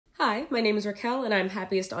Hi, my name is Raquel, and I'm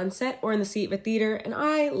happiest on set or in the seat of a theater, and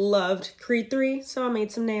I loved Creed 3, so I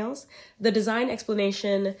made some nails. The design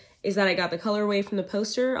explanation is that I got the colorway from the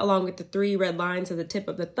poster, along with the 3 red lines at the tip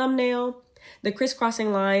of the thumbnail. The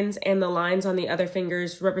crisscrossing lines and the lines on the other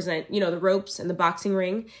fingers represent, the ropes and the boxing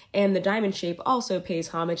ring, and the diamond shape also pays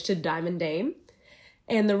homage to Diamond Dame.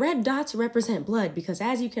 And the red dots represent blood, because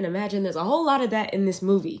as you can imagine, there's a whole lot of that in this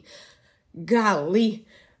movie. Golly.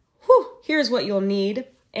 Whew, here's what you'll need.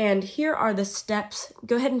 And here are the steps.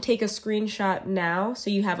 Go ahead and take a screenshot now so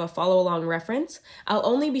you have a follow-along reference. I'll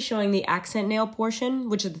only be showing the accent nail portion,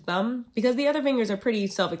 which is the thumb, because the other fingers are pretty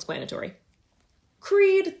self-explanatory.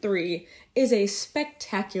 Creed 3 is a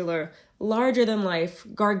spectacular, larger-than-life,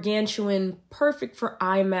 gargantuan, perfect for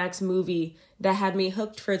IMAX movie that had me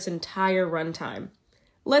hooked for its entire runtime.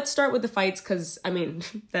 Let's start with the fights, because,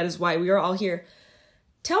 that is why we are all here.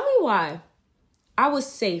 Tell me why I was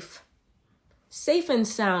safe and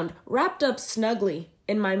sound, wrapped up snugly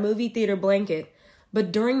in my movie theater blanket, but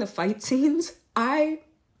during the fight scenes, I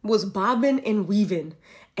was bobbing and weaving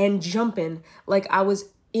and jumping like I was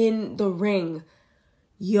in the ring.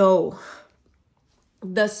 Yo,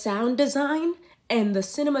 the sound design and the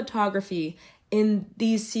cinematography in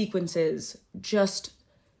these sequences just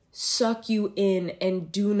suck you in and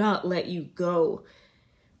do not let you go.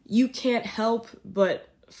 You can't help but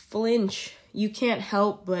flinch. You can't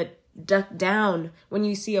help but duck down when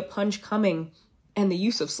you see a punch coming, and the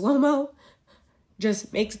use of slow-mo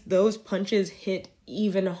just makes those punches hit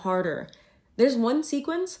even harder. There's one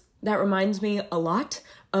sequence that reminds me a lot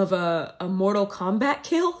of a Mortal Kombat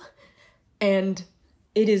kill, and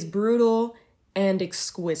it is brutal and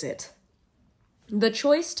exquisite. The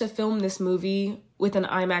choice to film this movie with an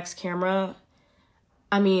IMAX camera,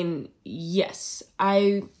 yes,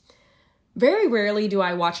 very rarely do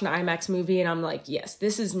I watch an IMAX movie and I'm like, yes,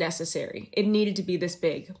 this is necessary. It needed to be this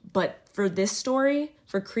big. But for this story,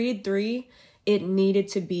 for Creed 3, it needed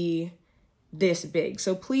to be this big.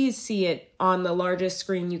 So please see it on the largest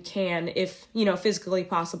screen you can if, physically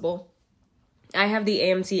possible. I have the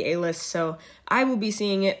AMC A-list, so I will be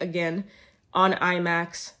seeing it again on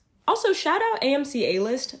IMAX. Also, shout out AMC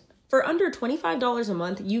A-list. For under $25 a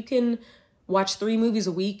month, you can watch 3 movies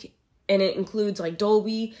a week. And it includes like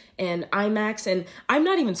Dolby and IMAX, and I'm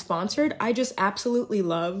not even sponsored. I just absolutely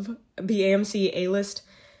love the AMC A-list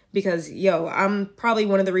because, I'm probably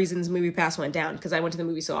one of the reasons MoviePass went down because I went to the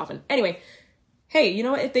movie so often. Anyway, hey, you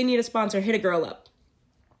know what? If they need a sponsor, hit a girl up.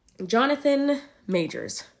 Jonathan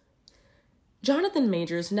Majors.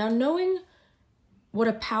 Now knowing what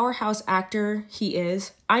a powerhouse actor he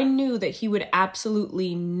is, I knew that he would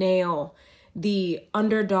absolutely nail the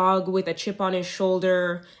underdog with a chip on his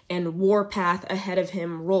shoulder and warpath ahead of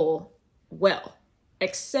him role well,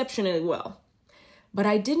 exceptionally well. But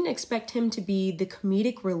I didn't expect him to be the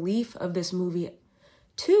comedic relief of this movie,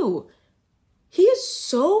 too. He is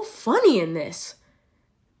so funny in this.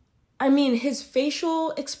 His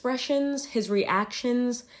facial expressions, his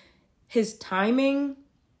reactions, his timing.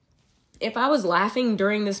 If I was laughing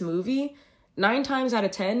during this movie, 9 times out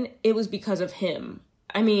of 10, it was because of him.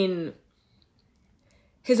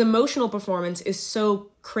 His emotional performance is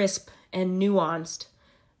so crisp and nuanced,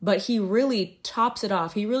 but he really tops it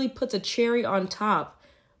off. He really puts a cherry on top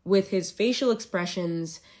with his facial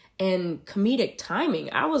expressions and comedic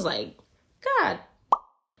timing. I was like, God,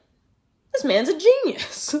 this man's a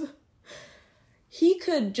genius. He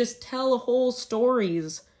could just tell whole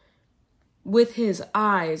stories with his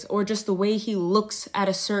eyes or just the way he looks at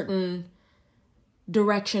a certain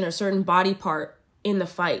direction, a certain body part in the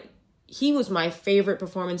fight. He was my favorite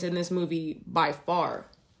performance in this movie by far.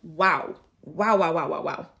 Wow.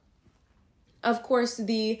 Of course,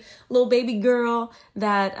 the little baby girl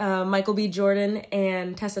that Michael B. Jordan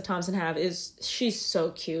and Tessa Thompson have she's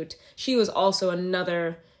so cute. She was also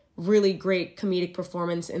another really great comedic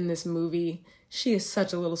performance in this movie. She is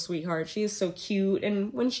such a little sweetheart. She is so cute.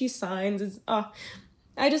 And when she signs,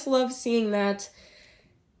 I just love seeing that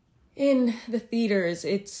in the theaters.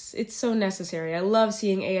 It's so necessary. I love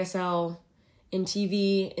seeing ASL in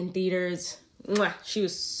TV, in theaters. Mwah, she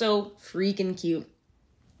was so freaking cute.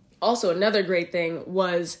 Also, another great thing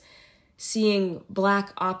was seeing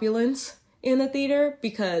Black opulence in the theater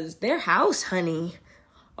because their house, honey,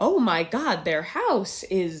 oh my God, their house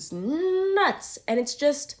is nuts. And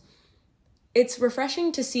it's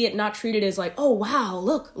refreshing to see it not treated as like, oh wow,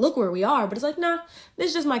 look where we are. But it's like, nah, this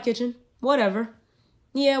is just my kitchen, whatever.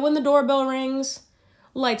 Yeah, when the doorbell rings,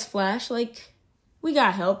 lights flash, like, we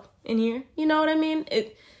got help in here. You know what I mean?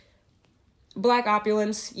 Black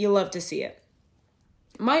opulence, you love to see it.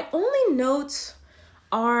 My only notes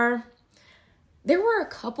are, there were a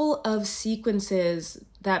couple of sequences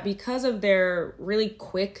that because of their really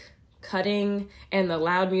quick cutting and the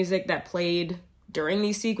loud music that played during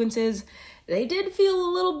these sequences, they did feel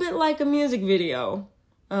a little bit like a music video.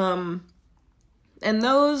 And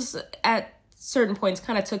those at certain points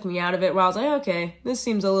kind of took me out of it, where I was like, okay, this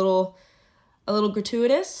seems a little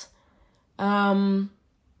gratuitous. But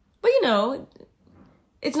you know,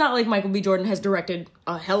 it's not like Michael B. Jordan has directed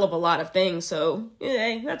a hell of a lot of things, so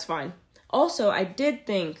yeah, that's fine. Also, I did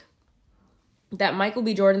think that Michael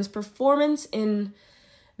B. Jordan's performance in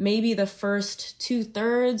maybe the first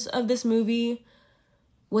 2/3 of this movie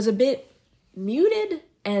was a bit muted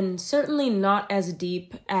and certainly not as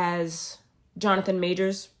deep as Jonathan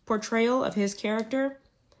Majors' portrayal of his character.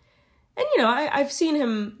 And, you know, I've seen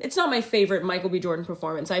him, it's not my favorite Michael B. Jordan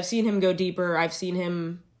performance. I've seen him go deeper. I've seen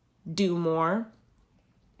him do more.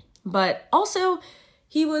 But also,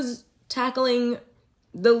 he was tackling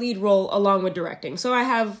the lead role along with directing. So I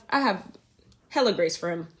have hella grace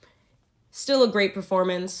for him. Still a great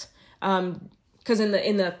performance. Because in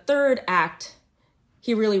the third act,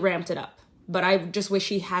 he really ramped it up. But I just wish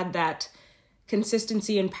he had that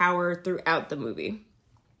consistency and power throughout the movie.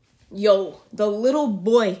 Yo, the little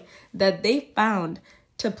boy that they found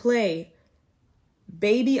to play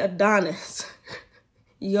Baby Adonis.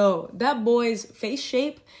 Yo, that boy's face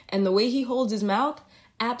shape and the way he holds his mouth,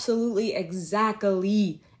 absolutely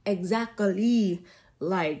exactly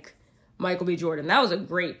like Michael B. Jordan. That was a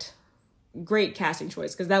great casting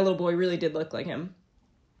choice, because that little boy really did look like him.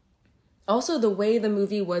 Also, the way the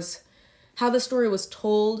movie was, how the story was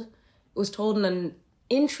told in an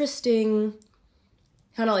interesting,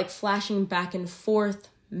 kind of like flashing back and forth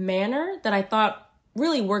manner that I thought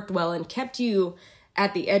really worked well and kept you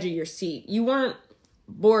at the edge of your seat. You weren't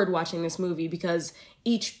bored watching this movie because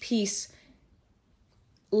each piece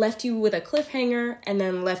left you with a cliffhanger and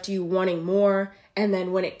then left you wanting more. And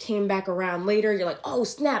then when it came back around later, you're like, oh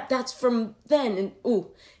snap, that's from then. And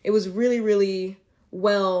ooh, it was really, really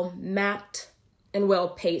well mapped and well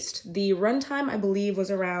paced. The runtime, I believe,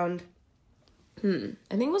 was around, I think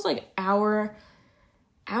it was like hour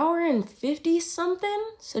and 50 something.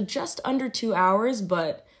 So just under 2 hours,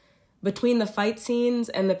 but between the fight scenes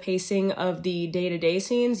and the pacing of the day-to-day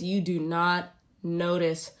scenes, you do not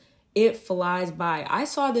notice. It flies by. I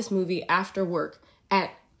saw this movie after work at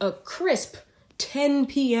a crisp 10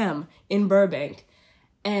 p.m. in Burbank,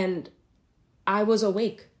 and I was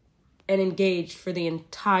awake and engaged for the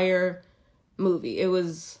entire movie. It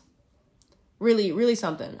was really, really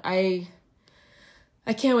something. I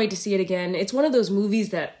can't wait to see it again. It's one of those movies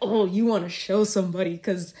that, you want to show somebody,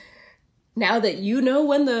 because now that you know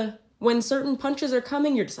when certain punches are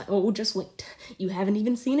coming, you're just like, just wait. You haven't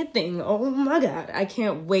even seen a thing. Oh my God. I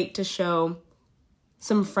can't wait to show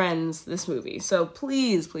some friends this movie. So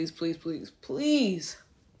please, please, please, please, please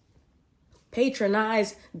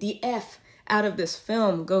patronize the F out of this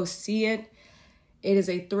film. Go see it. It is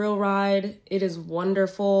a thrill ride. It is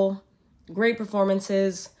wonderful. Great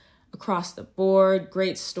performances across the board.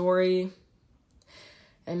 Great story.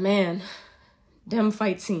 And man, them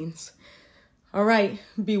fight scenes. All right,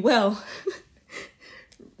 be well.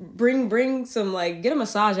 bring some, get a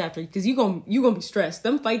massage after, because you gonna be stressed.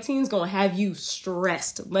 Them fight scenes gonna have you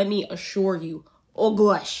stressed. Let me assure you. Oh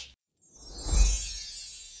gosh.